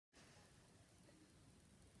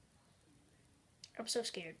I'm so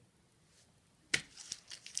scared.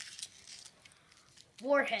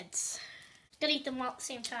 Warheads. Gotta eat them all at the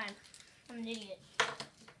same time. I'm an idiot.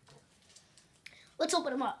 Let's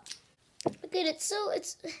open them up. Look at it.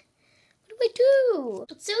 What do I do?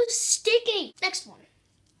 It's so sticky. Next one.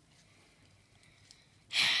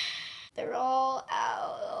 They're all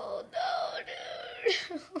out. Oh no,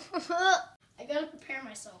 dude. I gotta prepare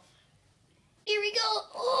myself. Here we go.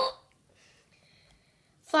 Oh.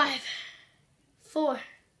 5, 4,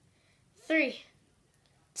 3,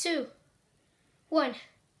 2, 1.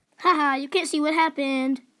 Haha, you can't see what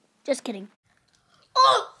happened. Just kidding.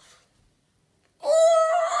 Oh!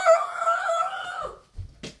 Oh!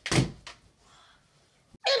 It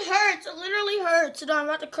hurts. It literally hurts. And I'm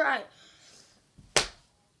about to cry.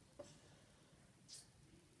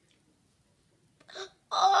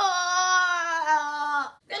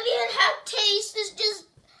 Oh! It doesn't even have taste. It's just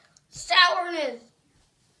sourness.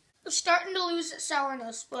 I'm starting to lose its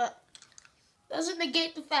sourness, but doesn't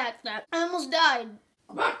negate the fact that I almost died.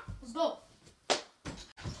 Come on, let's go.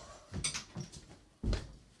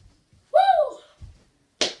 Woo!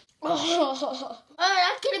 Oh.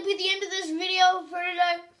 That's gonna be the end of this video for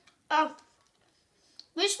today.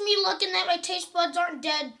 Wish me luck in that my taste buds aren't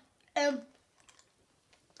dead. Have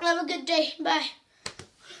a good day. Bye.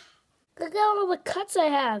 Look at all the cuts I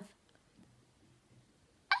have.